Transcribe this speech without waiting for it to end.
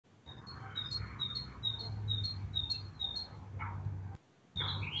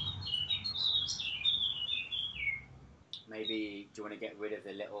maybe do you want to get rid of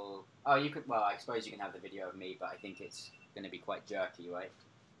the little? Oh, you could. Well, I suppose you can have the video of me, but I think it's going to be quite jerky, right?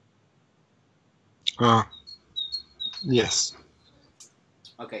 Yes.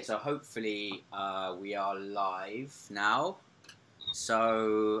 Okay, so hopefully we are live now.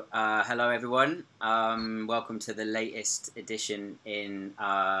 So hello everyone. Welcome to the latest edition in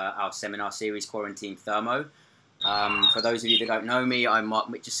our seminar series, Quarantine Thermo. For those of you that don't know me, I'm Mark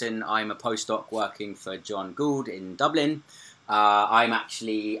Mitchison. I'm a postdoc working for John Gould in Dublin. I'm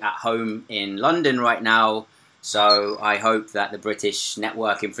actually at home in London right now, so I hope that the British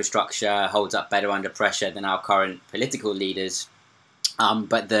network infrastructure holds up better under pressure than our current political leaders.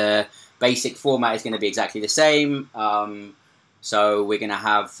 But the basic format is going to be exactly the same. So we're going to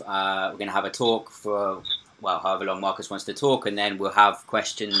have a talk for, well, however long Marcus wants to talk, and then we'll have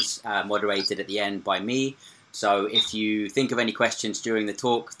questions moderated at the end by me. So if you think of any questions during the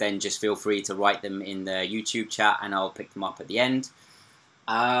talk, then just feel free to write them in the YouTube chat and I'll pick them up at the end.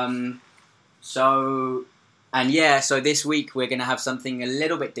 So this week we're going to have something a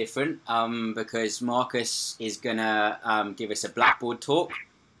little bit different because Marcus is going to give us a Blackboard talk.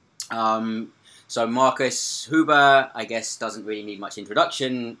 So Marcus Huber, I guess, doesn't really need much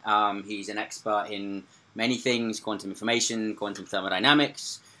introduction. He's an expert in many things: quantum information, quantum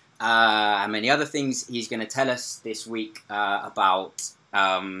thermodynamics, and many other things. He's going to tell us this week about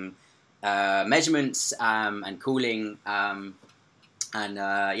measurements and cooling.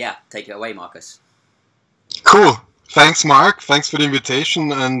 Take it away, Marcus. Cool. Thanks, Mark. Thanks for the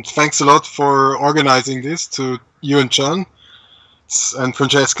invitation, and thanks a lot for organizing this to you and John and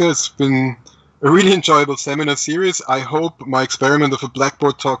Francesca. It's been a really enjoyable seminar series. I hope my experiment of a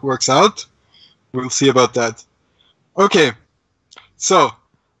Blackboard talk works out. We'll see about that. Okay, so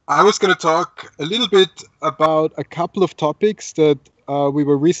I was going to talk a little bit about a couple of topics that we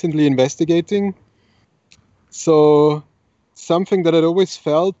were recently investigating. So something that I'd always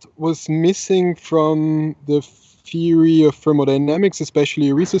felt was missing from the theory of thermodynamics, especially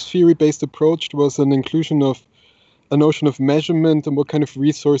a resource theory-based approach, was an inclusion of a notion of measurement and what kind of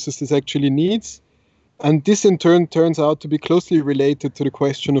resources this actually needs. And this in turn turns out to be closely related to the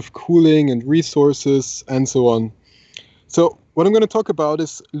question of cooling and resources and so on. So what I'm going to talk about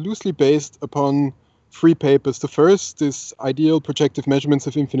is loosely based upon 3 papers. The first is Ideal Projective Measurements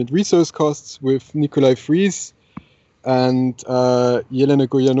of Infinite Resource Costs with Nikolai Fries and Yelena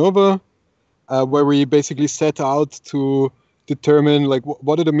Goyanova, where we basically set out to determine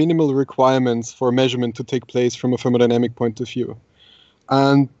what are the minimal requirements for measurement to take place from a thermodynamic point of view.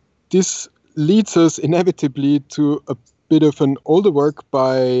 And this leads us inevitably to a bit of an older work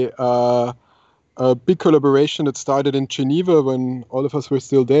by a big collaboration that started in Geneva when all of us were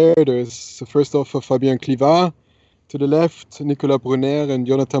still there. There's the first author, Fabien Clivat, to the left, Nicolas Brunner and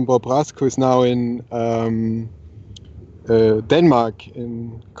Jonathan Borbrask, who is now in Denmark,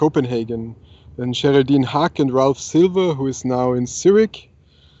 in Copenhagen. Then Geraldine Hack and Ralph Silver, who is now in Zurich.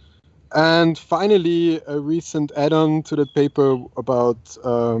 And finally, a recent add-on to that paper about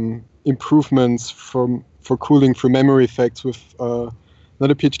improvements for cooling through memory effects with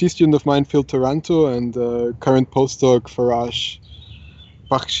another PhD student of mine, Phil Taranto, and current postdoc, Faraj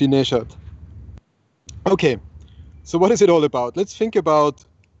Bakhshinejad. Okay, so what is it all about? Let's think about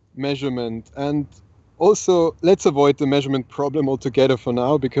measurement, and also let's avoid the measurement problem altogether for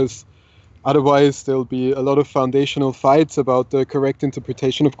now, because otherwise there'll be a lot of foundational fights about the correct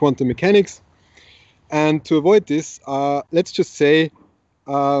interpretation of quantum mechanics. And to avoid this, let's just say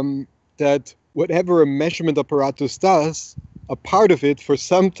that whatever a measurement apparatus does, a part of it for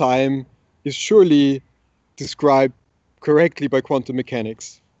some time is surely described correctly by quantum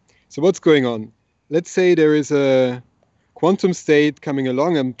mechanics. So what's going on? Let's say there is a quantum state coming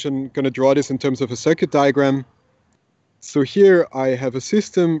along. I'm going to draw this in terms of a circuit diagram. So here I have a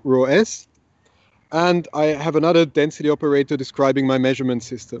system, rho s, and I have another density operator describing my measurement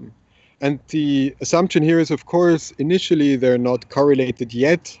system. And the assumption here is, of course, initially they're not correlated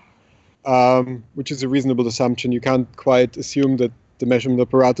yet, which is a reasonable assumption. You can't quite assume that the measurement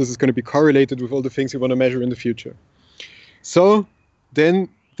apparatus is going to be correlated with all the things you want to measure in the future. So then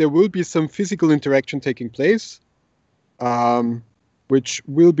there will be some physical interaction taking place, which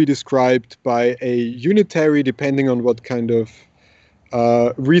will be described by a unitary, depending on what kind of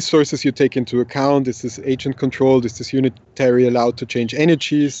resources you take into account. Is this agent controlled? Is this unitary allowed to change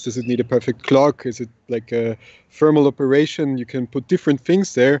energies? Does it need a perfect clock? Is it like a thermal operation? You can put different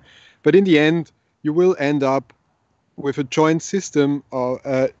things there, but in the end, you will end up with a joint system, or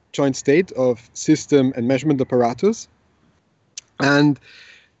a joint state of system and measurement apparatus. And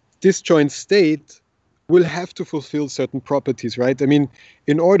this joint state will have to fulfill certain properties, right? I mean,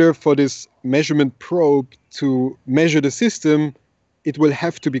 in order for this measurement probe to measure the system, it will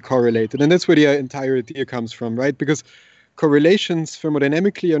have to be correlated. And that's where the entire idea comes from, right? Because correlations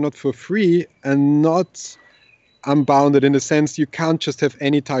thermodynamically are not for free and not unbounded, in the sense you can't just have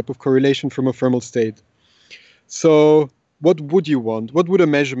any type of correlation from a thermal state. So what would you want? What would a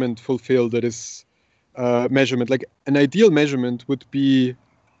measurement fulfill that is measurement? Like an ideal measurement would be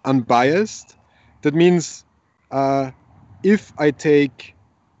unbiased. That means if I take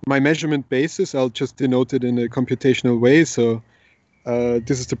my measurement basis, I'll just denote it in a computational way. So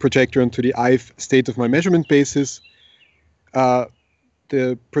this is the projector onto the ith state of my measurement basis.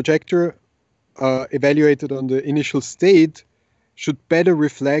 The projector evaluated on the initial state should better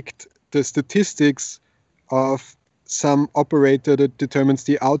reflect the statistics of some operator that determines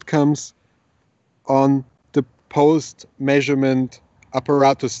the outcomes on the post-measurement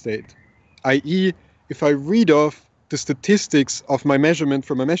apparatus state. I.e., if I read off the statistics of my measurement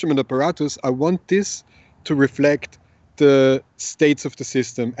from a measurement apparatus, I want this to reflect the states of the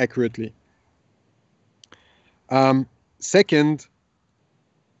system accurately. Second,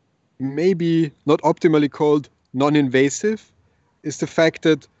 maybe not optimally called non-invasive, is the fact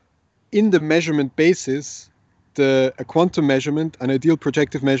that in the measurement basis, a quantum measurement, an ideal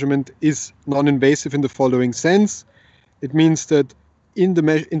projective measurement, is non-invasive in the following sense. It means that in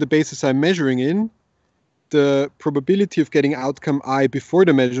the basis I'm measuring in, the probability of getting outcome I before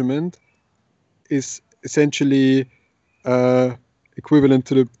the measurement is essentially equivalent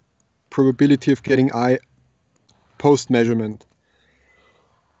to the probability of getting I post-measurement.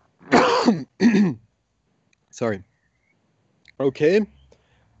 Sorry. Okay.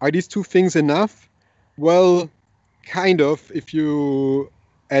 Are these two things enough? Well, kind of, if you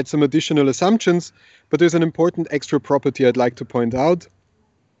add some additional assumptions, but there's an important extra property I'd like to point out,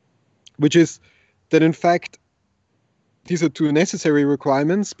 which is that in fact, these are two necessary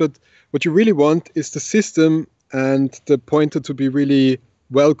requirements, but what you really want is the system and the pointer to be really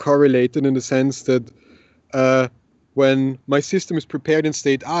well correlated, in the sense that when my system is prepared in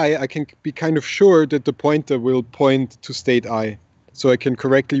state I can be kind of sure that the pointer will point to state I. So I can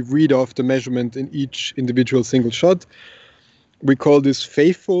correctly read off the measurement in each individual single shot. We call this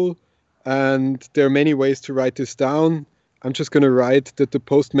faithful, and there are many ways to write this down. I'm just going to write that the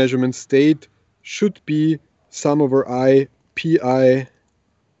post-measurement state should be sum over I, pi,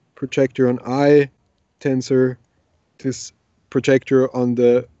 projector on I, tensor, this projector on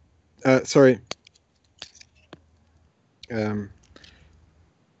the,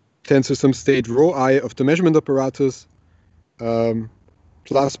 tensor some state rho I of the measurement apparatus,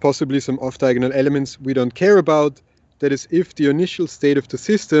 plus possibly some off-diagonal elements we don't care about. That is, if the initial state of the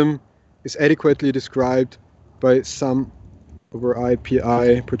system is adequately described by sum over I,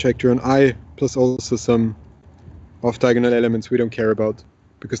 pi, projector on I, plus also some off-diagonal elements we don't care about,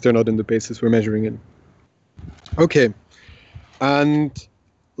 because they're not in the basis we're measuring in. Okay, and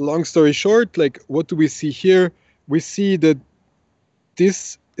long story short, like, what do we see here? We see that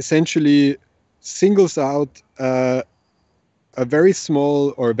this essentially singles out a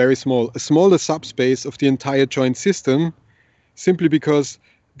smaller subspace of the entire joint system, simply because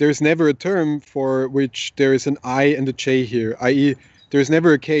there's never a term for which there is an I and a j here, i.e. there's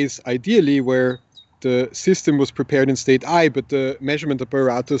never a case, ideally, where the system was prepared in state I, but the measurement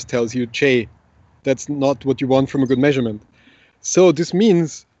apparatus tells you j. That's not what you want from a good measurement. So this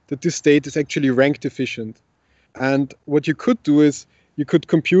means that this state is actually rank deficient. And what you could do is, you could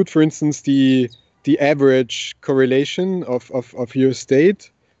compute, for instance, the average correlation of your state,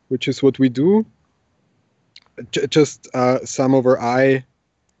 which is what we do. Just sum over I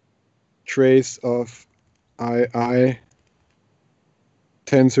trace of I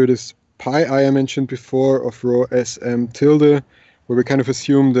tensor this pi I mentioned before of rho sm tilde, where we kind of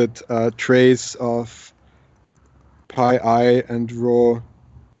assume that trace of pi I and rho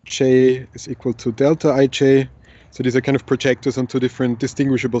j is equal to delta ij. So these are kind of projectors onto different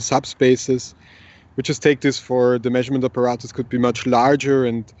distinguishable subspaces. We just take this for the measurement apparatus could be much larger,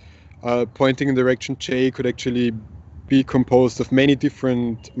 and pointing in direction j could actually be composed of many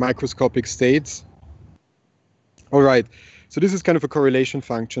different microscopic states. All right, so this is kind of a correlation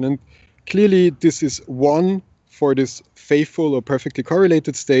function, and clearly this is 1 for this faithful or perfectly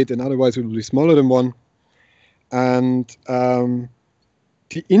correlated state, and otherwise it will be smaller than 1. And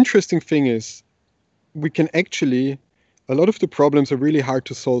the interesting thing is, we can actually, a lot of the problems are really hard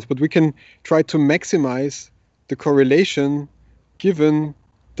to solve, but we can try to maximize the correlation given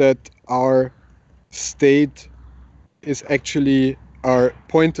that our state is actually, our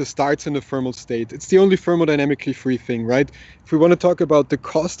pointer starts in a thermal state. It's the only thermodynamically free thing, right? If we want to talk about the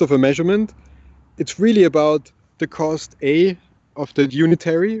cost of a measurement, it's really about the cost A of that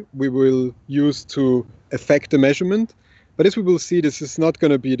unitary we will use to affect the measurement. But as we will see, this is not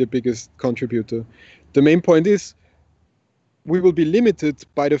going to be the biggest contributor. The main point is we will be limited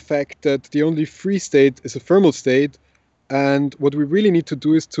by the fact that the only free state is a thermal state. And what we really need to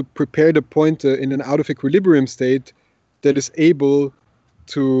do is to prepare the pointer in an out of equilibrium state that is able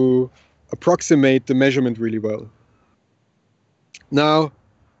to approximate the measurement really well. Now,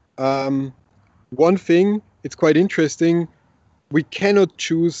 one thing, it's quite interesting, we cannot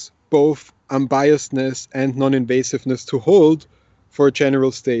choose both unbiasedness and non-invasiveness to hold for a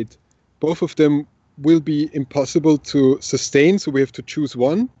general state. Both of them will be impossible to sustain, so we have to choose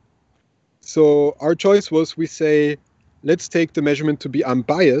one. So our choice was, we say, let's take the measurement to be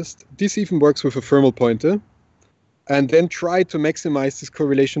unbiased. This even works with a thermal pointer. And then try to maximize this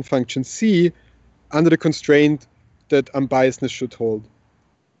correlation function C under the constraint that unbiasedness should hold.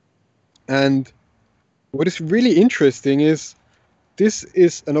 And what is really interesting is this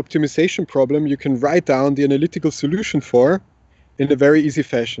is an optimization problem you can write down the analytical solution for in a very easy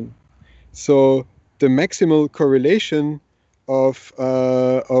fashion. So the maximal correlation of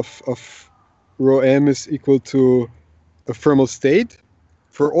rho m is equal to a thermal state.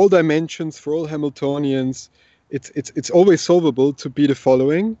 For all dimensions, for all Hamiltonians, it's always solvable to be the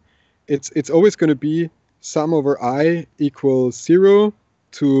following. It's always going to be sum over I equals 0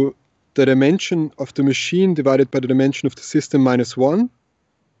 to the dimension of the machine divided by the dimension of the system minus 1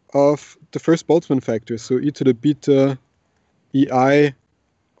 of the first Boltzmann factor. So e to the beta ei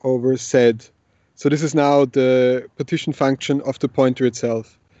over z. So this is now the partition function of the pointer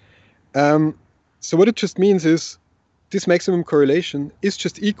itself. So what it just means is this maximum correlation is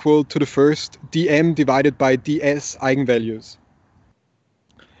just equal to the first dm divided by ds eigenvalues.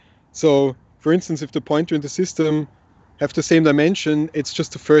 So, for instance, if the pointer and the system have the same dimension, it's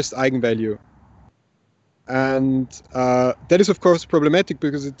just the first eigenvalue. And that is, of course, problematic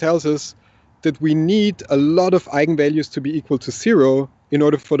because it tells us that we need a lot of eigenvalues to be equal to 0 in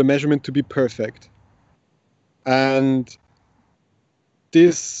order for the measurement to be perfect. And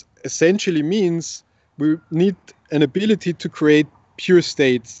this essentially means we need an ability to create pure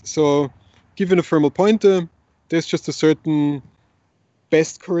states. So given a thermal pointer, there's just a certain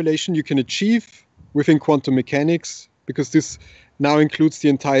best correlation you can achieve within quantum mechanics, because this now includes the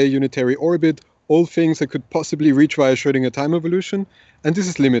entire unitary orbit, all things that could possibly reach via Schrödinger time evolution, and this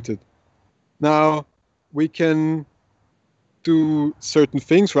is limited. Now, we can do certain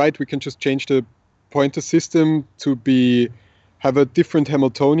things, right? We can just change the pointer system to have a different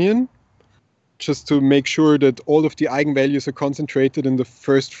Hamiltonian, just to make sure that all of the eigenvalues are concentrated in the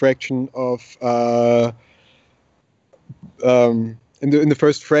first fraction of in the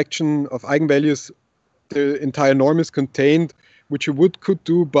first fraction of eigenvalues the entire norm is contained, which you could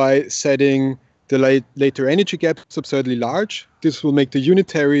do by setting the later energy gaps absurdly large. This will make the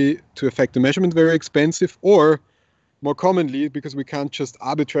unitary to affect the measurement very expensive, or more commonly, because we can't just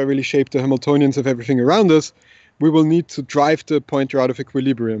arbitrarily shape the Hamiltonians of everything around us, we will need to drive the pointer out of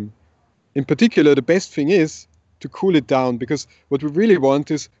equilibrium. In particular, the best thing is to cool it down, because what we really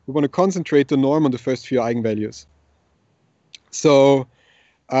want is we want to concentrate the norm on the first few eigenvalues. So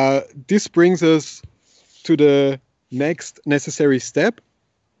this brings us to the next necessary step,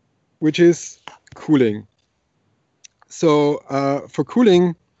 which is cooling. So for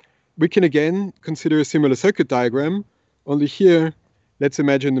cooling, we can again consider a similar circuit diagram, only here, let's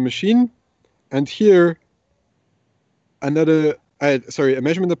imagine the machine, and here a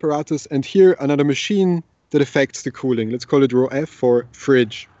measurement apparatus, and here another machine that affects the cooling. Let's call it rho f for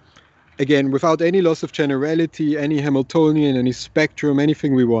fridge. Again, without any loss of generality, any Hamiltonian, any spectrum,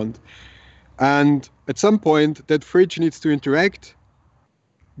 anything we want. And at some point, that fridge needs to interact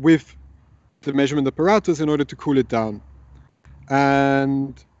with the measurement apparatus in order to cool it down.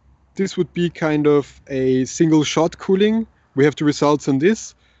 And this would be kind of a single shot cooling. We have the results on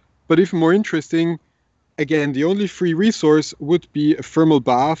this. But even more interesting, again, the only free resource would be a thermal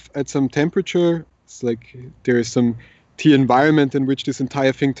bath at some temperature. It's like there is some T environment in which this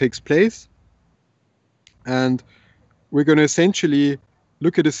entire thing takes place. And we're going to essentially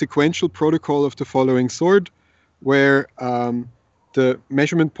look at a sequential protocol of the following sort, where the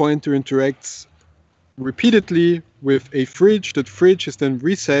measurement pointer interacts repeatedly with a fridge. That fridge is then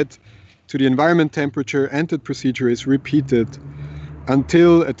reset to the environment temperature, and that procedure is repeated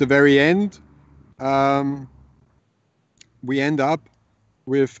until at the very end we end up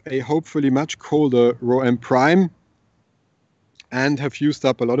with a hopefully much colder rho m prime and have used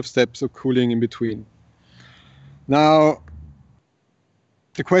up a lot of steps of cooling in between. Now,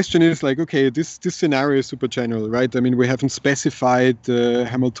 the question is like, okay, this scenario is super general, right? I mean, we haven't specified the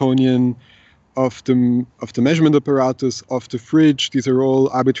Hamiltonian of the measurement apparatus, of the fridge. These are all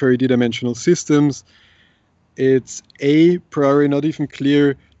arbitrary d-dimensional systems. It's a priori not even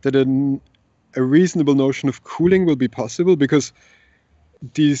clear that a reasonable notion of cooling will be possible, because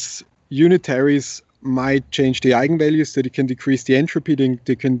these unitaries might change the eigenvalues, that it can decrease the entropy,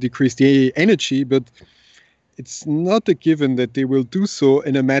 they can decrease the energy, but it's not a given that they will do so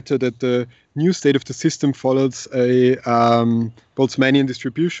in a matter that the new state of the system follows a Boltzmannian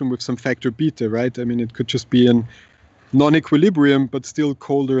distribution with some factor beta, right? I mean, it could just be a non-equilibrium, but still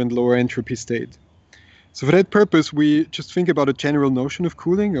colder and lower entropy state. So for that purpose, we just think about a general notion of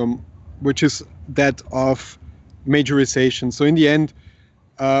cooling, which is that of majorization. So in the end,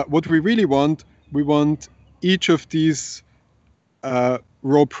 what we really want, we want each of these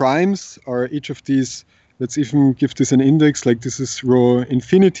rho primes, or each of these, let's even give this an index, like this is rho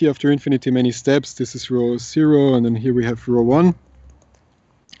infinity after infinity many steps, this is rho 0, and then here we have rho 1.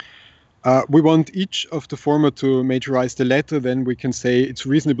 We want each of the former to majorize the latter, then we can say it's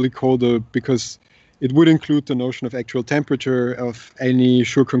reasonably colder because it would include the notion of actual temperature of any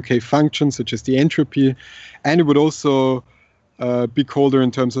Schur concave function, such as the entropy, and it would also be colder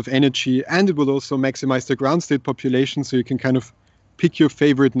in terms of energy, and it would also maximize the ground state population, so you can kind of pick your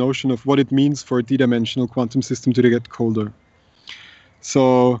favorite notion of what it means for a d-dimensional quantum system to get colder.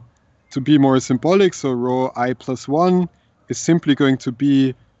 So to be more symbolic, so rho I plus 1 is simply going to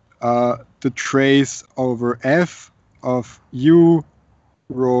be the trace over f of u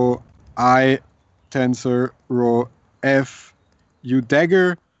rho I tensor rho f u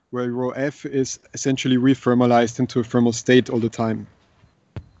dagger, where rho f is essentially rethermalized into a thermal state all the time.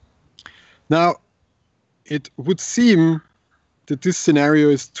 Now, it would seem that this scenario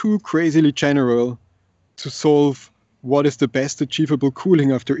is too crazily general to solve what is the best achievable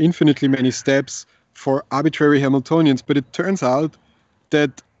cooling after infinitely many steps for arbitrary Hamiltonians, but it turns out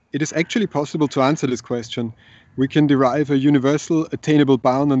that it is actually possible to answer this question. We can derive a universal attainable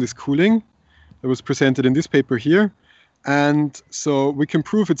bound on this cooling that was presented in this paper here. And so we can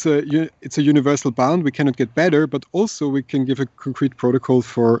prove it's a universal bound. We cannot get better, but also we can give a concrete protocol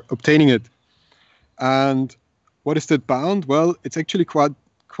for obtaining it. And what is that bound? Well, it's actually quite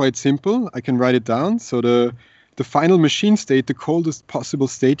simple. I can write it down. So the final machine state, the coldest possible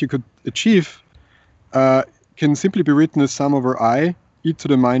state you could achieve, can simply be written as sum over I e to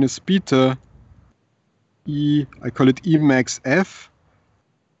the minus beta e, I call it E max f,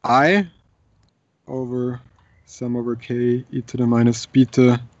 I over sum over k e to the minus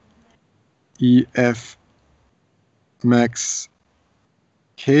beta e f max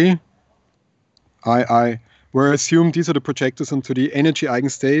k I, where I assume these are the projectors onto the energy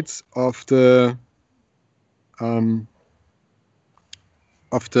eigenstates of the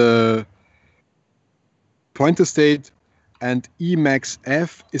pointer state, and E max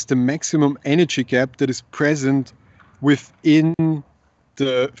f is the maximum energy gap that is present within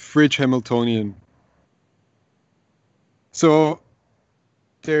the fridge Hamiltonian. So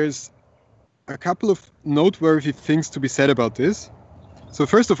there's a couple of noteworthy things to be said about this. So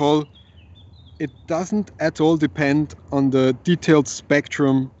first of all, it doesn't at all depend on the detailed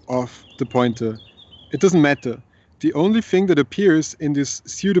spectrum of the pointer. It doesn't matter. The only thing that appears in this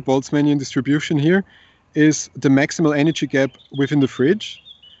pseudo-Boltzmannian distribution here is the maximal energy gap within the fridge,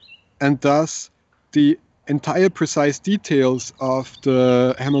 and thus the entire precise details of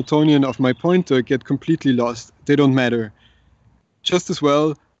the Hamiltonian of my pointer get completely lost. They don't matter. Just as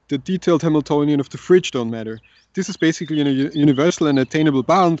well, the detailed Hamiltonian of the fridge don't matter. This is basically a universal and attainable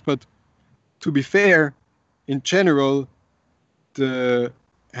bound, but to be fair, in general, the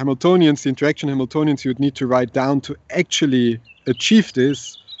Hamiltonians, the interaction Hamiltonians you would need to write down to actually achieve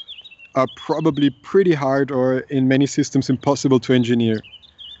this are probably pretty hard, or in many systems impossible to engineer.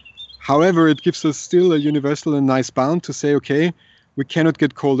 However, it gives us still a universal and nice bound to say, okay, we cannot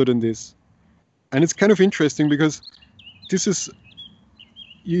get colder than this. And it's kind of interesting because this is,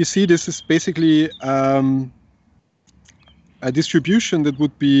 you see, this is basically a distribution that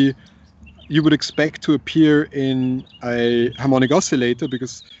would be, you would expect to appear in a harmonic oscillator,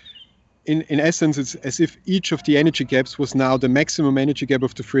 because in essence, it's as if each of the energy gaps was now the maximum energy gap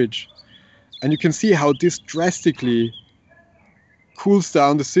of the fridge. And you can see how this drastically cools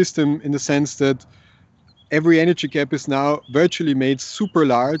down the system, in the sense that every energy gap is now virtually made super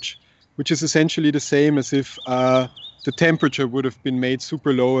large, which is essentially the same as if the temperature would have been made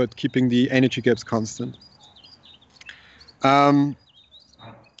super low at keeping the energy gaps constant.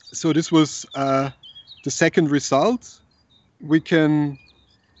 So this was the second result. We can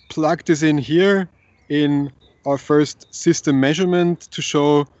plug this in here in our first system measurement to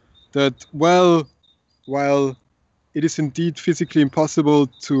show that, well, while it is indeed physically impossible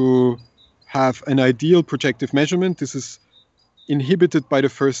to have an ideal projective measurement. This is inhibited by the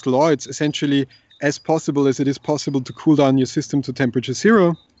first law. It's essentially as possible as it is possible to cool down your system to temperature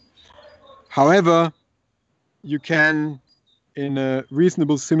 0. However, you can, in a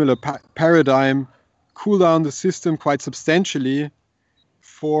reasonable similar paradigm, cool down the system quite substantially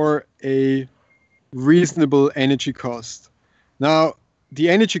for a reasonable energy cost. Now, the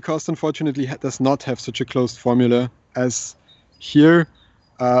energy cost, unfortunately, does not have such a closed formula as here.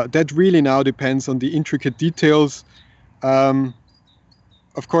 That really now depends on the intricate details.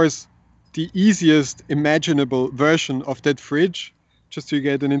 Of course, the easiest imaginable version of that fridge, just to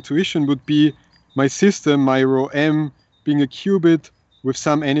get an intuition, would be my system, my rho m, being a qubit with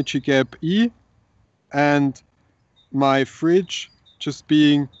some energy gap E, and my fridge just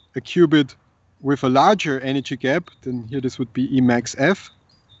being a qubit with a larger energy gap. Then here this would be E max F.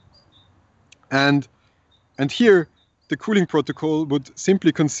 And here the cooling protocol would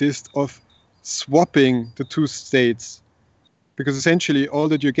simply consist of swapping the two states, because essentially all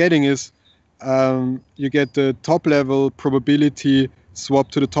that you're getting is you get the top level probability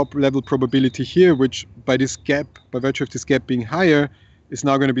swapped to the top level probability here, which by this gap, by virtue of this gap being higher, is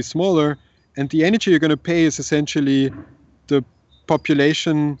now going to be smaller. And the energy you're going to pay is essentially the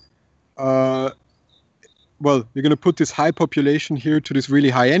population. Well, you're going to put this high population here to this really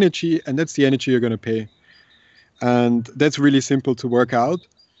high energy, and that's the energy you're going to pay. And that's really simple to work out.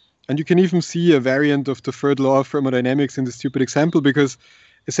 And you can even see a variant of the third law of thermodynamics in the stupid example, because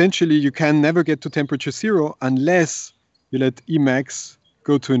essentially you can never get to temperature 0 unless you let Emax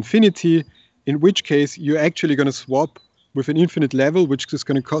go to infinity, in which case you're actually going to swap with an infinite level, which is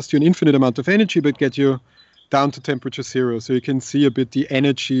going to cost you an infinite amount of energy, but get you down to temperature 0. So you can see a bit the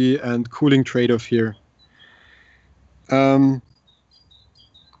energy and cooling trade-off here.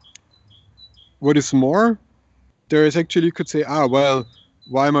 What is more, there is actually, you could say, well,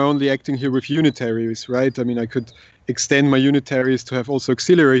 why am I only acting here with unitaries, right? I mean, I could extend my unitaries to have also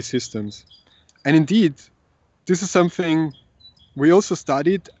auxiliary systems. And indeed, this is something we also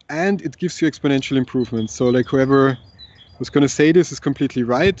studied, and it gives you exponential improvements. So like whoever was going to say this is completely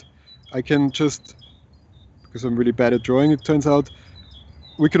right. I can just, because I'm really bad at drawing, it turns out,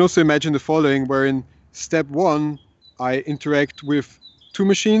 we can also imagine the following, where in step 1, I interact with 2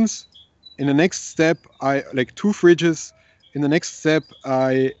 machines. In the next step, I like 2 fridges. In the next step,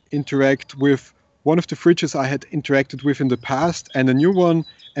 I interact with one of the fridges I had interacted with in the past and a new one,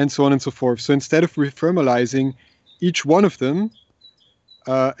 and so on and so forth. So instead of rethermalizing each one of them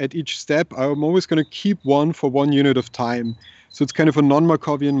at each step, I'm always going to keep one for 1 unit of time. So it's kind of a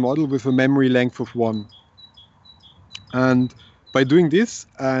non-Markovian model with a memory length of 1. And by doing this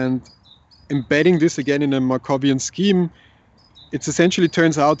and embedding this again in a Markovian scheme, it essentially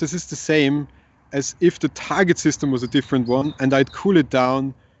turns out this is the same as if the target system was a different one and I'd cool it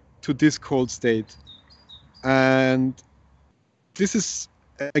down to this cold state. And this is,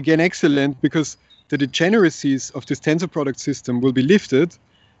 again, excellent because the degeneracies of this tensor product system will be lifted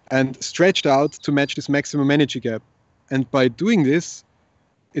and stretched out to match this maximum energy gap. And by doing this,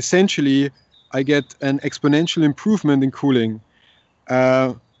 essentially, I get an exponential improvement in cooling,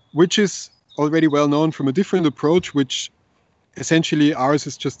 which is already well known from a different approach, which essentially ours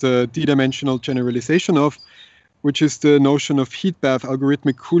is just a d-dimensional generalization of, which is the notion of heat bath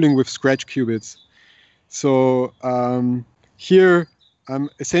algorithmic cooling with scratch qubits. So here I'm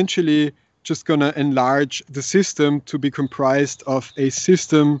essentially just going to enlarge the system to be comprised of a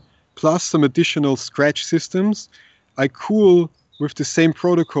system plus some additional scratch systems. I cool with the same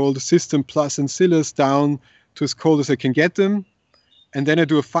protocol the system plus ancillas down to as cold as I can get them. And then I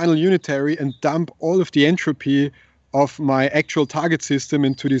do a final unitary and dump all of the entropy of my actual target system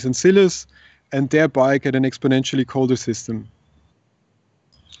into these ancillas, and thereby get an exponentially colder system.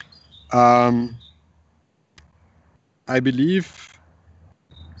 I believe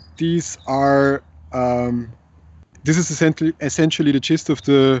these are, this is essentially the gist of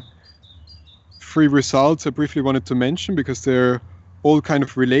the 3 results I briefly wanted to mention, because they're all kind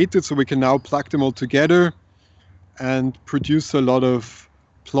of related, so we can now plug them all together and produce a lot of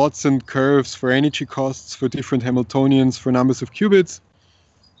plots and curves for energy costs for different Hamiltonians for numbers of qubits.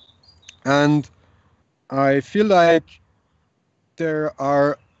 And I feel like there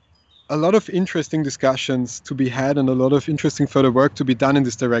are a lot of interesting discussions to be had and a lot of interesting further work to be done in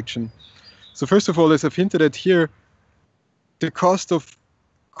this direction. So first of all, as I've hinted at here, the cost of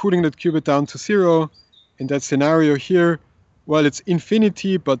cooling that qubit down to 0 in that scenario here, well, it's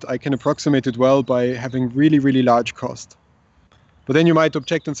infinity, but I can approximate it well by having really, really large cost. But then you might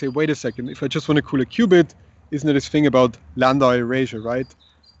object and say, wait a second, if I just want to cool a qubit, isn't it this thing about Landau erasure, right?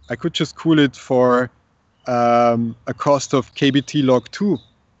 I could just cool it for a cost of kBt log 2.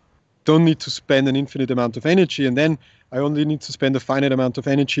 don't need to spend an infinite amount of energy, and then I only need to spend a finite amount of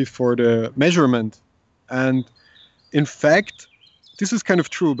energy for the measurement. And in fact, this is kind of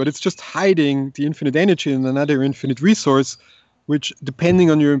true, but it's just hiding the infinite energy in another infinite resource, which,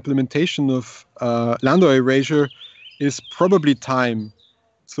 depending on your implementation of Landau erasure, is probably time.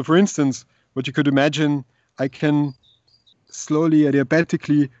 So for instance, what you could imagine, I can slowly,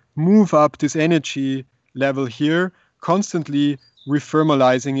 adiabatically move up this energy level here, constantly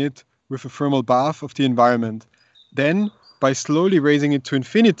rethermalizing it with a thermal bath of the environment. Then, by slowly raising it to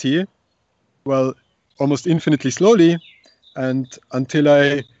infinity, well, almost infinitely slowly, and until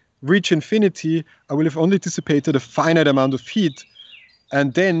I reach infinity, I will have only dissipated a finite amount of heat,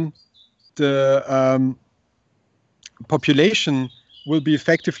 and then the population will be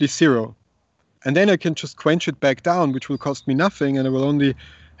effectively zero. And then I can just quench it back down, which will cost me nothing, and I will only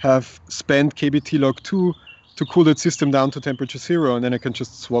have spent kBT log 2 to cool that system down to temperature 0, and then I can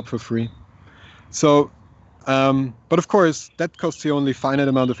just swap for free. So, but of course, that costs you only finite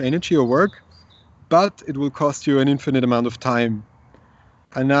amount of energy or work, but it will cost you an infinite amount of time.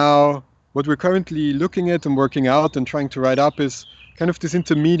 And now, what we're currently looking at and working out and trying to write up is kind of this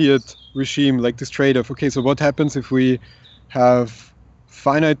intermediate regime, like this trade-off. Okay, so what happens if we have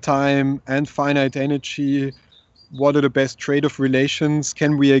finite time and finite energy? What are the best trade-off relations?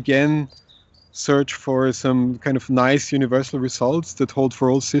 Can we again search for some kind of nice universal results that hold for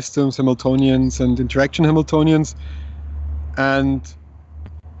all systems, Hamiltonians and interaction Hamiltonians? And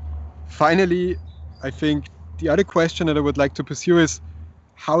finally, I think the other question that I would like to pursue is,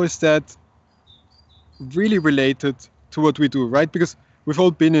 how is that really related to what we do, right? Because we've all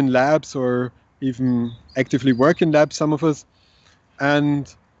been in labs or even actively work in labs, some of us.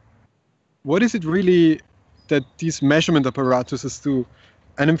 And what is it really that these measurement apparatuses do?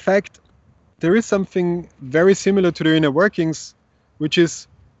 And in fact, there is something very similar to the inner workings, which is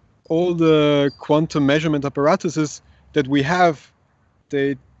all the quantum measurement apparatuses that we have.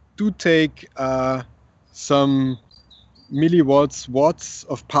 They do take some milliwatts, watts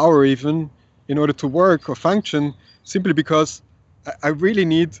of power even, in order to work or function, simply because I really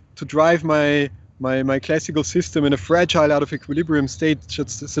need to drive my classical system in a fragile out of equilibrium state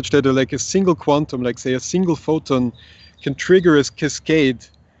such that like a single quantum, like say a single photon, can trigger a cascade.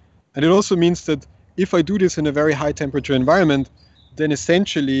 And it also means that if I do this in a very high temperature environment, then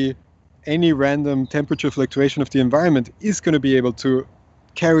essentially any random temperature fluctuation of the environment is going to be able to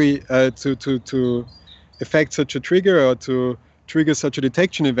carry, to affect such a trigger or to trigger such a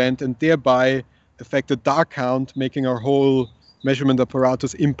detection event, and thereby affect the dark count, making our whole measurement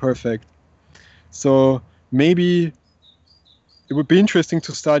apparatus imperfect. So maybe it would be interesting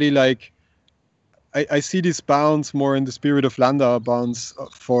to study, like, I see these bounds more in the spirit of Landau bounds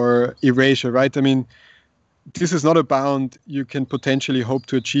for erasure, right? I mean, this is not a bound you can potentially hope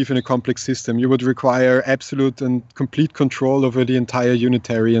to achieve in a complex system. You would require absolute and complete control over the entire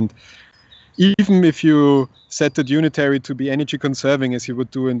unitary. And even if you set that unitary to be energy conserving, as you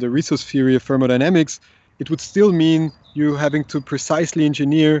would do in the resource theory of thermodynamics, it would still mean you having to precisely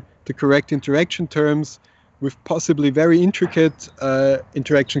engineer the correct interaction terms with possibly very intricate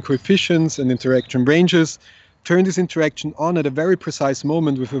interaction coefficients and interaction ranges, turn this interaction on at a very precise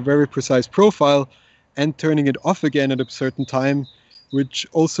moment with a very precise profile, and turning it off again at a certain time, which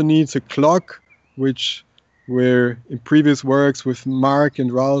also needs a clock, which we're in previous works with Mark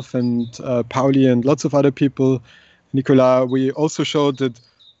and Ralph and Pauli and lots of other people, Nicolas, we also showed that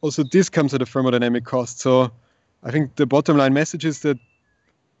also this comes at a thermodynamic cost. So I think the bottom line message is that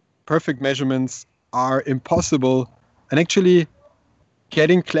perfect measurements are impossible, and actually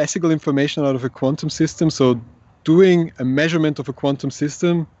getting classical information out of a quantum system, so doing a measurement of a quantum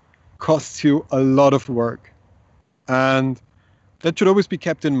system, costs you a lot of work. And that should always be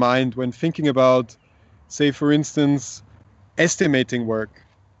kept in mind when thinking about, say, for instance, estimating work.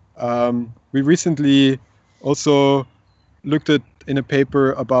 We recently also looked at in a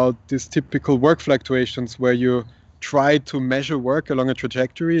paper about these typical work fluctuations where you try to measure work along a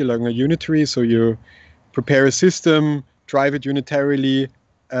trajectory, along a unitary. So you prepare a system, drive it unitarily,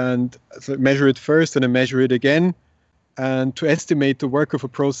 and measure it first and then measure it again, and to estimate the work of a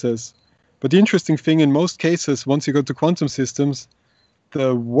process. But the interesting thing in most cases, once you go to quantum systems,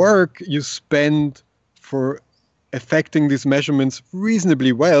 the work you spend for affecting these measurements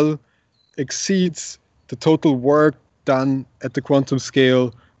reasonably well exceeds the total work done at the quantum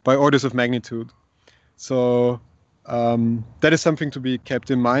scale by orders of magnitude. So that is something to be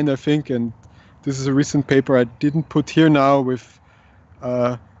kept in mind, I think. And this is a recent paper I didn't put here now with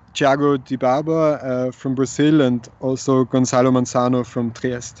Thiago Di Barba from Brazil and also Gonzalo Manzano from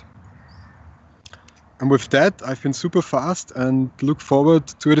Trieste. And with that, I've been super fast and look forward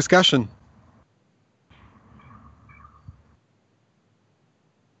to a discussion.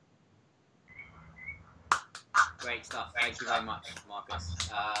 Great stuff. Thank you very much, Marcus.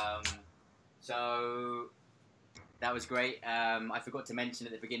 So that was great. I forgot to mention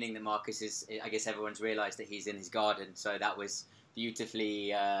at the beginning that Marcus is, I guess everyone's realised that he's in his garden. So that was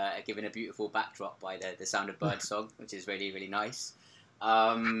beautifully given a beautiful backdrop by the sound of birdsong, which is really, really nice.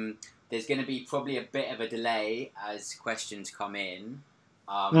 There's going to be probably a bit of a delay as questions come in.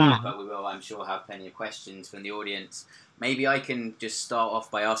 But we will, I'm sure, have plenty of questions from the audience. Maybe I can just start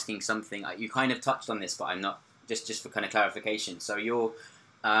off by asking something. You kind of touched on this, but I'm not, just for kind of clarification. So you're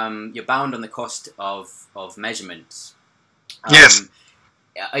bound on the cost of measurements. Yes.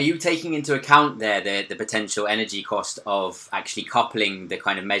 Are you taking into account there the potential energy cost of actually coupling the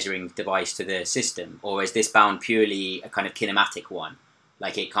kind of measuring device to the system? Or is this bound purely a kind of kinematic one?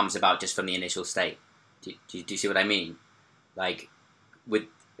 Like it comes about just from the initial state? Do you see what I mean? Like,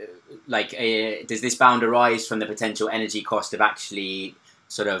 does this bound arise from the potential energy cost of actually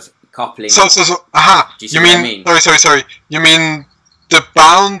sort of coupling? Aha. Do you see what I mean? Sorry. You mean the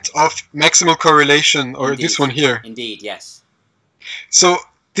bound of maximal correlation, or Indeed. this one here? Indeed, yes. So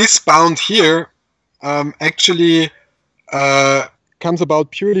this bound here actually comes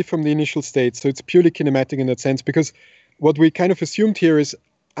about purely from the initial state. So it's purely kinematic in that sense, because what we kind of assumed here is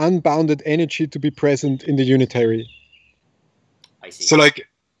unbounded energy to be present in the unitary. I see. So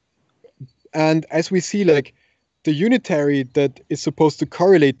and as we see, like the unitary that is supposed to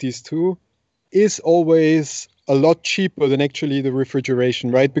correlate these two is always a lot cheaper than actually the refrigeration,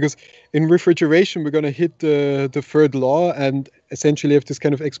 right? Because in refrigeration, we're going to hit the third law and essentially have this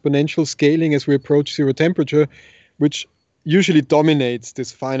kind of exponential scaling as we approach zero temperature, which usually dominates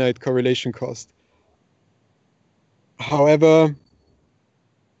this finite correlation cost. However,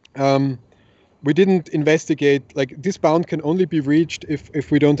 we didn't investigate, like this bound can only be reached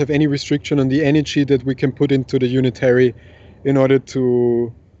if we don't have any restriction on the energy that we can put into the unitary in order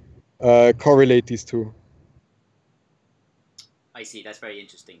to correlate these two. I see, that's very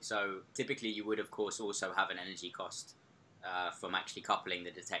interesting. So typically you would of course also have an energy cost from actually coupling the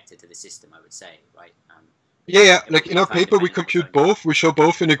detector to the system, I would say, right? Yeah, like in our paper we compute both, we show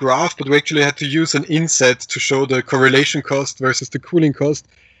both in a graph, but we actually had to use an inset to show the correlation cost versus the cooling cost,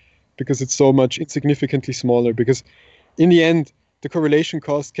 because it's so much insignificantly smaller. Because in the end, the correlation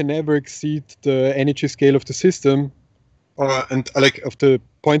cost can never exceed the energy scale of the system, and of the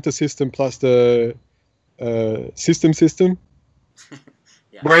pointer system plus the system.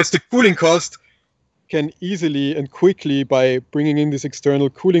 Yeah. Whereas the cooling cost can easily and quickly, by bringing in this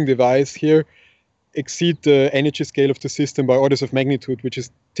external cooling device here, exceed the energy scale of the system by orders of magnitude, which it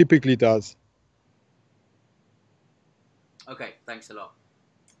typically does. Okay, thanks a lot.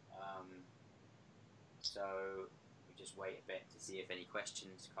 So we just wait a bit to see if any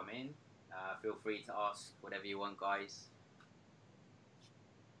questions come in. Feel free to ask whatever you want, guys.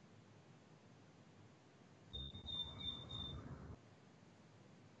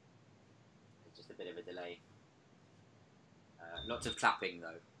 It's just a bit of a delay. Lots of clapping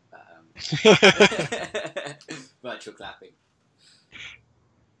though. Virtual clapping.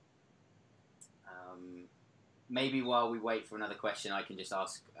 Maybe while we wait for another question, I can just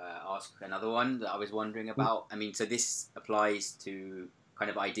ask another one that I was wondering about. I mean, so this applies to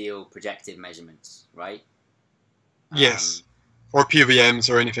kind of ideal projective measurements, right? Yes, or POVMs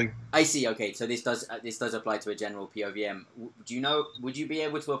or anything. I see. Okay, so this does apply to a general POVM. Do you know? Would you be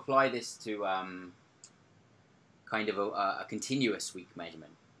able to apply this to kind of a continuous weak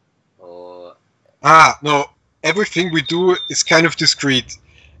measurement, or? No. Everything we do is kind of discrete.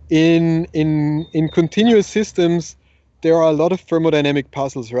 In continuous systems, there are a lot of thermodynamic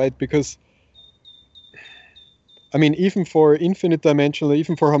puzzles, right? Because, I mean, even for infinite dimensional,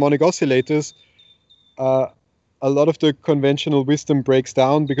 even for harmonic oscillators, a lot of the conventional wisdom breaks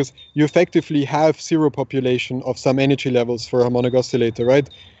down, because you effectively have zero population of some energy levels for a harmonic oscillator, right?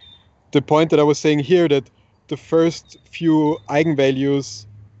 The point that I was saying here, that the first few eigenvalues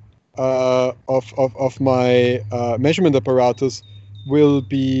of my measurement apparatus will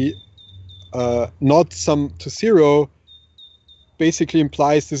be not sum to zero, basically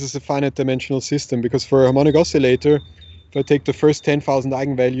implies this is a finite dimensional system. Because for a harmonic oscillator, if I take the first 10,000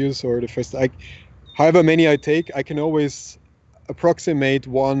 eigenvalues, or the first however many I take, I can always approximate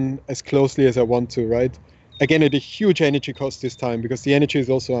one as closely as I want to, right? Again, at a huge energy cost this time, because the energy is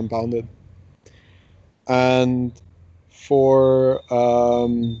also unbounded. And for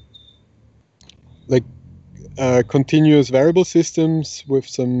continuous variable systems with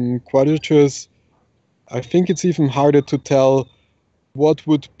some quadratures, I think it's even harder to tell what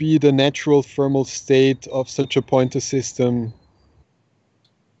would be the natural thermal state of such a pointer system.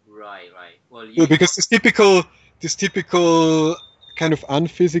 Right, right. Well, Because this typical kind of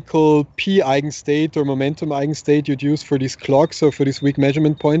unphysical p eigenstate or momentum eigenstate you'd use for these clocks or for these weak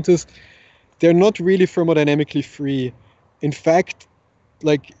measurement pointers, they're not really thermodynamically free. In fact,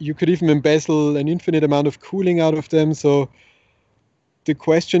 like you could even embezzle an infinite amount of cooling out of them. So the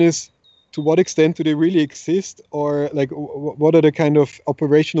question is, to what extent do they really exist, or like what are the kind of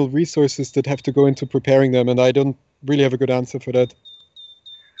operational resources that have to go into preparing them? And I don't really have a good answer for that.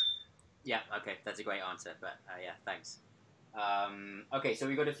 Yeah, okay, that's a great answer, but yeah, thanks. Okay, so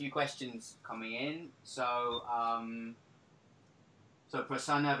we've got a few questions coming in. So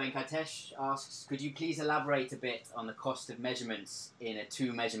Prasanna Venkatesh asks, could you please elaborate a bit on the cost of measurements in a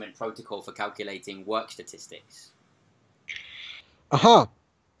two-measurement protocol for calculating work statistics? Aha,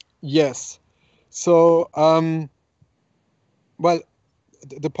 yes. So, well,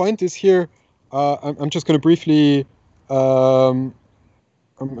 the point is here. I'm just going to briefly. I'm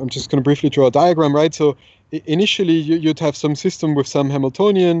just going to briefly draw a diagram, right? So initially, you'd have some system with some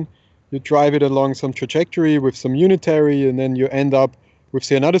Hamiltonian. You drive it along some trajectory with some unitary, and then you end up with,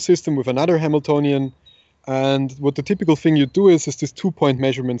 say, another system with another Hamiltonian. And what the typical thing you do is this two-point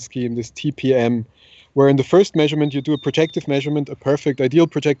measurement scheme, this TPM, where in the first measurement you do a projective measurement, a perfect ideal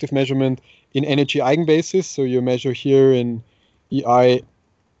projective measurement in energy eigenbasis. So you measure here in EI,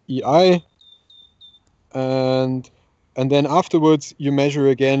 and then afterwards you measure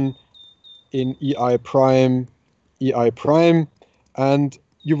again in EI prime, and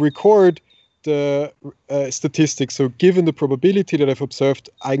you record the statistics. So given the probability that I've observed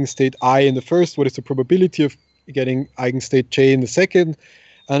eigenstate I in the first, what is the probability of getting eigenstate J in the second?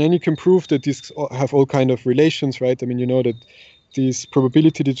 And then you can prove that these have all kind of relations, right? I mean, you know that these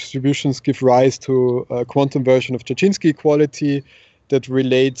probability distributions give rise to a quantum version of Jaczynski equality that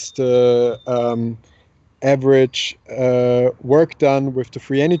relates the average work done with the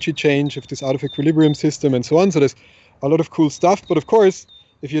free energy change of this out of equilibrium system and so on. So there's a lot of cool stuff. But of course,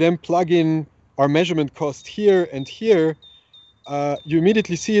 if you then plug in our measurement cost here and here, you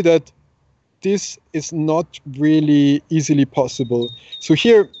immediately see that this is not really easily possible. So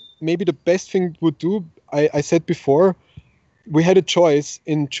here, maybe the best thing would do, I said before, we had a choice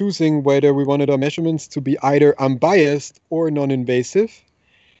in choosing whether we wanted our measurements to be either unbiased or non-invasive.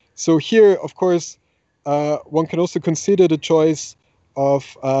 So here, of course, one can also consider the choice of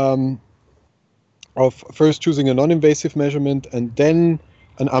first choosing a non-invasive measurement and then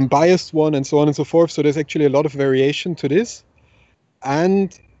an unbiased one, and so on and so forth. So there's actually a lot of variation to this.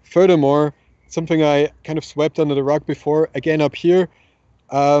 And furthermore, something I kind of swept under the rug before, again up here,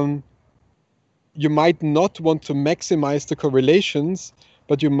 um, you might not want to maximize the correlations,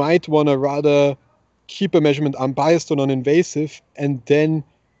 but you might want to rather keep a measurement unbiased or non-invasive and then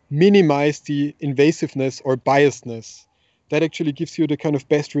minimize the invasiveness or biasness. That actually gives you the kind of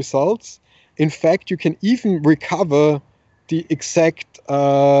best results. In fact, you can even recover the exact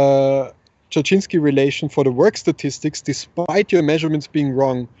Jaczynski relation for the work statistics despite your measurements being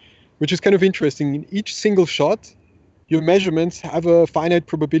wrong, which is kind of interesting. In each single shot, your measurements have a finite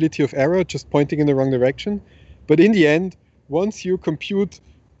probability of error, just pointing in the wrong direction. But in the end, once you compute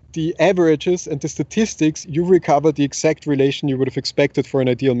the averages and the statistics, you recover the exact relation you would have expected for an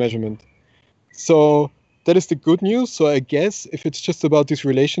ideal measurement. So that is the good news. So I guess if it's just about these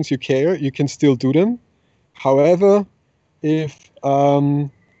relations you care, you can still do them. However, if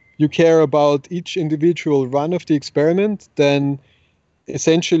you care about each individual run of the experiment, then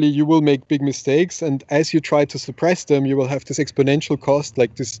essentially you will make big mistakes, and as you try to suppress them, you will have this exponential cost,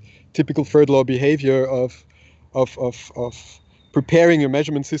 like this typical third law behavior of preparing your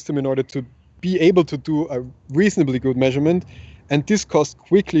measurement system in order to be able to do a reasonably good measurement, and this cost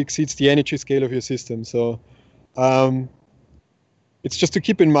quickly exceeds the energy scale of your system. So it's just to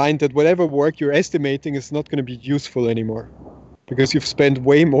keep in mind that whatever work you're estimating is not going to be useful anymore because you've spent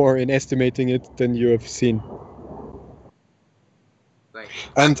way more in estimating it than you have seen. Great.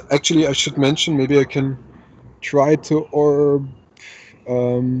 And actually, I should mention, maybe I can try to, or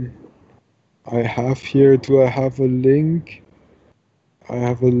I have here, do I have a link? I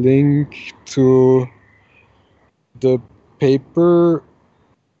have a link to the paper.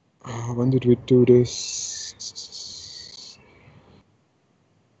 When did we do this?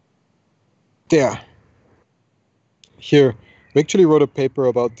 There. Here. We actually wrote a paper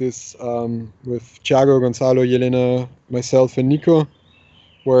about this with Thiago, Gonzalo, Yelena, myself, and Nico,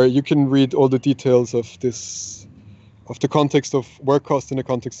 where you can read all the details of this, of the context of work cost in the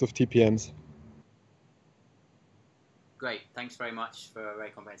context of TPMs. Great. Thanks very much for a very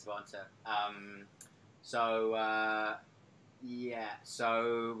comprehensive answer. So Yeah,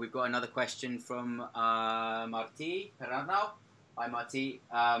 so we've got another question from Marti Perarnau. Hi, Marti.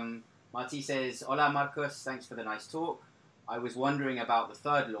 Marti says, Hola, Marcos. Thanks for the nice talk. I was wondering about the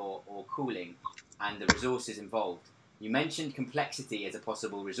third law, or cooling, and the resources involved. You mentioned complexity as a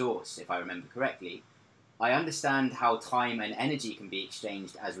possible resource, if I remember correctly. I understand how time and energy can be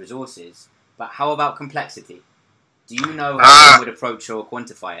exchanged as resources, but how about complexity? Do you know how one would approach or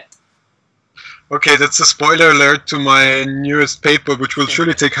quantify it? Okay, that's a spoiler alert to my newest paper, which will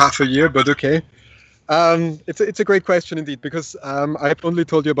surely take half a year, but okay. It's a great question indeed, because I've only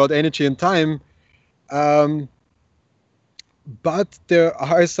told you about energy and time, but there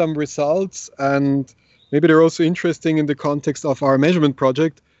are some results, and maybe they're also interesting in the context of our measurement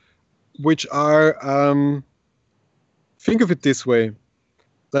project, which are, think of it this way.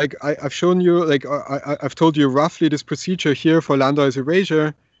 Like I've shown you, like I've told you roughly this procedure here for Landau's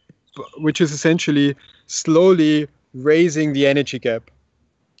erasure, which is essentially slowly raising the energy gap.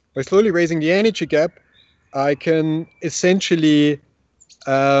 By slowly raising the energy gap, I can essentially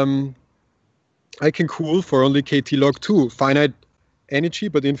I can cool for only kT log 2, finite energy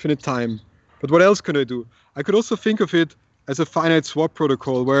but infinite time. But what else could I do? I could also think of it as a finite swap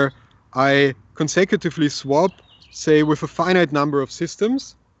protocol where I consecutively swap, say, with a finite number of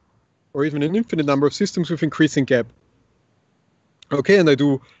systems, or even an infinite number of systems with increasing gap. Okay, and I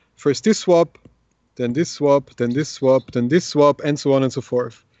do first this swap, then this swap, then this swap, then this swap, and so on and so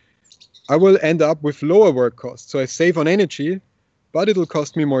forth. I will end up with lower work costs. So I save on energy, but it'll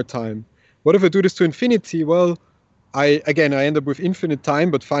cost me more time. What if I do this to infinity? Well, I end up with infinite time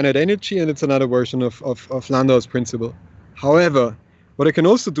but finite energy, and it's another version of Landau's principle. However, what I can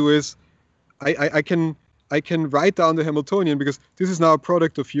also do is I can write down the Hamiltonian, because this is now a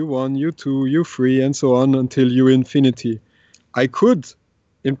product of U1, U2, U3, and so on until U infinity. I could,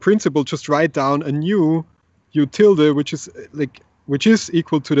 in principle, just write down a new U tilde, which is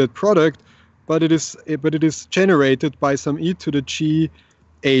equal to that product, but it is generated by some e to the g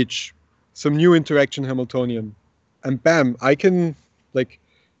h, some new interaction Hamiltonian, and bam, I can, like,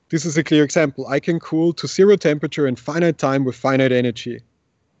 this is a clear example. I can cool to zero temperature in finite time with finite energy.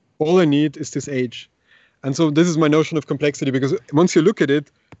 All I need is this h. And so this is my notion of complexity, because once you look at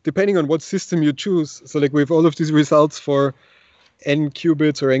it, depending on what system you choose, so like we have all of these results for n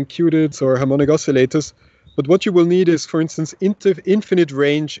qubits or n qubits or harmonic oscillators, but what you will need is, for instance, infinite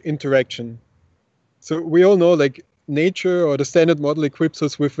range interaction. So we all know, like, nature or the standard model equips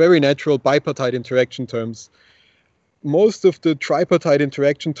us with very natural bipartite interaction terms. Most of the tripartite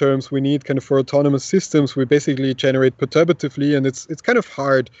interaction terms we need kind of for autonomous systems, we basically generate perturbatively, and it's kind of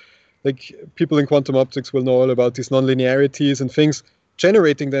hard. Like, people in quantum optics will know all about these nonlinearities and things.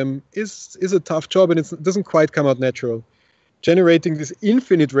 Generating them is a tough job, and it doesn't quite come out natural. Generating these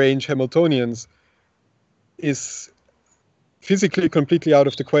infinite range Hamiltonians is physically completely out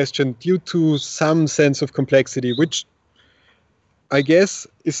of the question due to some sense of complexity, which I guess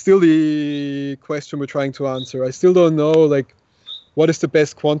is still the question we're trying to answer. I still don't know, like, what is the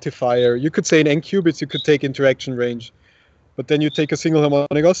best quantifier. You could say in n qubits you could take interaction range, but then you take a single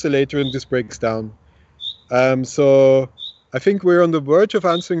harmonic oscillator and this breaks down. So I think we're on the verge of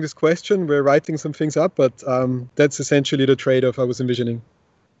answering this question. We're writing some things up, but that's essentially the trade-off I was envisioning.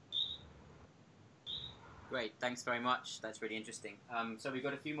 Great, thanks very much. That's really interesting. So we've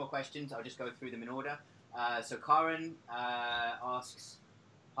got a few more questions. I'll just go through them in order. So Karen asks,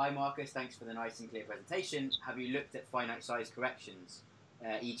 hi Marcus, thanks for the nice and clear presentation. Have you looked at finite size corrections?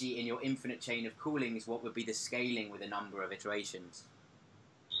 E.g. in your infinite chain of coolings, what would be the scaling with a number of iterations?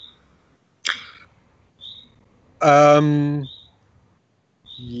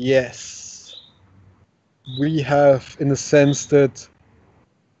 Yes. We have, in the sense that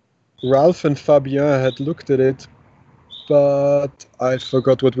Ralph and Fabien had looked at it, but I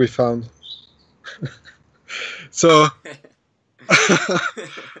forgot what we found. So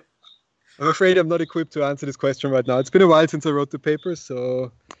I'm afraid I'm not equipped to answer this question right now. It's been a while since I wrote the paper,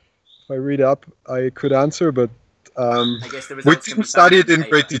 so if I read up, I could answer, but I guess the we results can didn't be study found it in the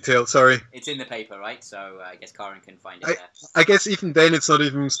great paper. detail, sorry. It's in the paper, right? So I guess Karen can find it there. I guess even then it's not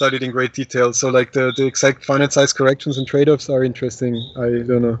even studied in great detail, so like the exact finite size corrections and trade-offs are interesting. I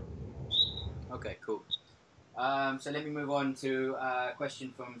don't know. Okay, cool. So let me move on to a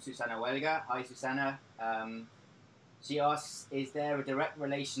question from Susanna Welga. Hi, Susanna. She asks, is there a direct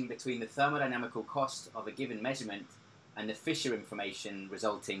relation between the thermodynamical cost of a given measurement and the Fisher information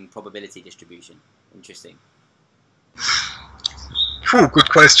resulting probability distribution? Interesting. Good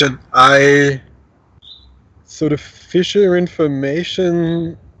question. So the Fisher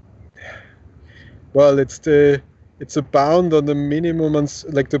information, well, it's a bound on the minimum,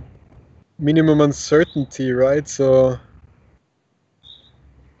 like the minimum uncertainty, right? So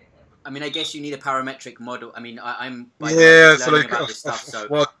I mean, I guess you need a parametric model. I mean, I'm by the way Yeah, just so learning like about this stuff. So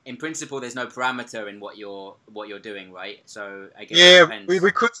what? in principle, there's no parameter in what you're doing, right? So I guess it Yeah, depends.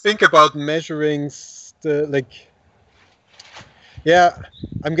 we could think about measuring the like. Yeah,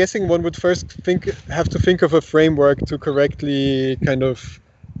 I'm guessing one would first have to think of a framework to correctly kind of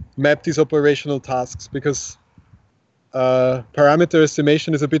map these operational tasks, because parameter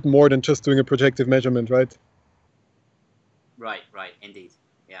estimation is a bit more than just doing a projective measurement, right? Right, right, indeed.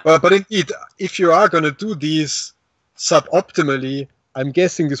 Yeah. But indeed, if you are going to do these suboptimally, I'm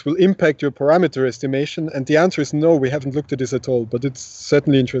guessing this will impact your parameter estimation. And the answer is no, we haven't looked at this at all, but it's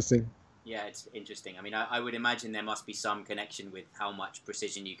certainly interesting. Yeah, it's interesting. I mean, I would imagine there must be some connection with how much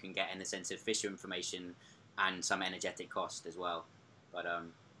precision you can get in the sense of Fisher information and some energetic cost as well. But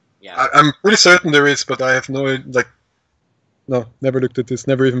yeah. I'm pretty certain there is, but I have no, never looked at this,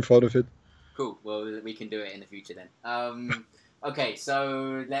 never even thought of it. Cool. Well, we can do it in the future then. Okay,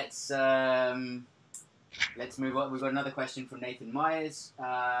 so let's move on. We've got another question from Nathan Myers.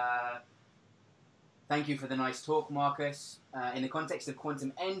 Thank you for the nice talk, Marcus. In the context of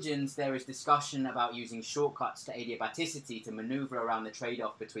quantum engines, there is discussion about using shortcuts to adiabaticity to maneuver around the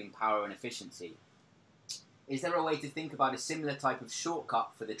trade-off between power and efficiency. Is there a way to think about a similar type of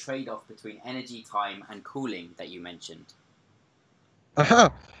shortcut for the trade-off between energy, time, and cooling that you mentioned?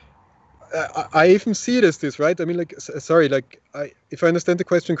 Aha. I even see it as this, right? I mean, like, sorry, like, if I understand the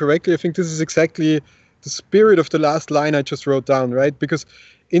question correctly, I think this is exactly the spirit of the last line I just wrote down, right? Because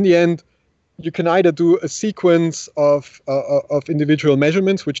in the end, you can either do a sequence of individual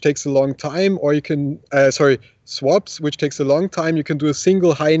measurements, which takes a long time, or you can, swaps, which takes a long time. You can do a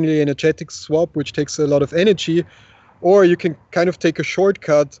single highly energetic swap, which takes a lot of energy, or you can kind of take a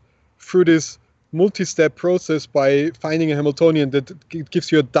shortcut through this multi-step process by finding a Hamiltonian that gives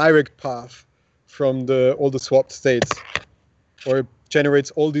you a direct path from all the swapped states, or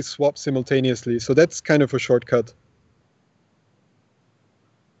generates all these swaps simultaneously. So that's kind of a shortcut.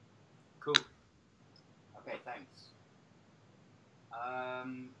 Cool. Okay, thanks.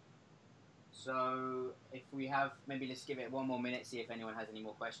 So if we have, maybe let's give it one more minute, see if anyone has any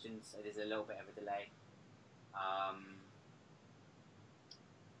more questions. There's a little bit of a delay.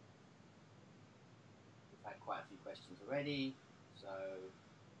 We've had quite a few questions already, so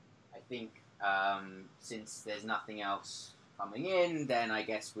I think since there's nothing else coming in, then I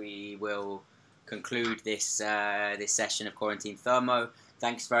guess we will conclude this this session of Quarantine Thermo.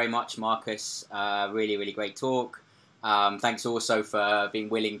 Thanks very much, Marcus. Really, really great talk. Thanks also for being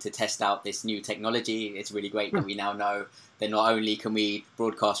willing to test out this new technology. It's really great that we now know that not only can we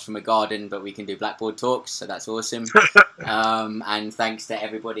broadcast from a garden, but we can do Blackboard talks, so that's awesome. And thanks to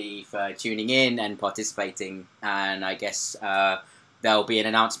everybody for tuning in and participating. And I guess there'll be an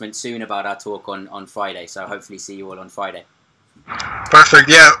announcement soon about our talk on Friday, so hopefully see you all on Friday. Perfect.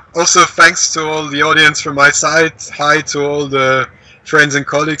 Yeah. Also, thanks to all the audience from my side. Hi to all the friends and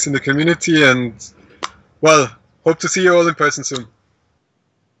colleagues in the community, and well, hope to see you all in person soon.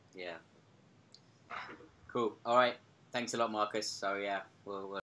 Yeah. Cool. All right. Thanks a lot, Marcus. So yeah, we'll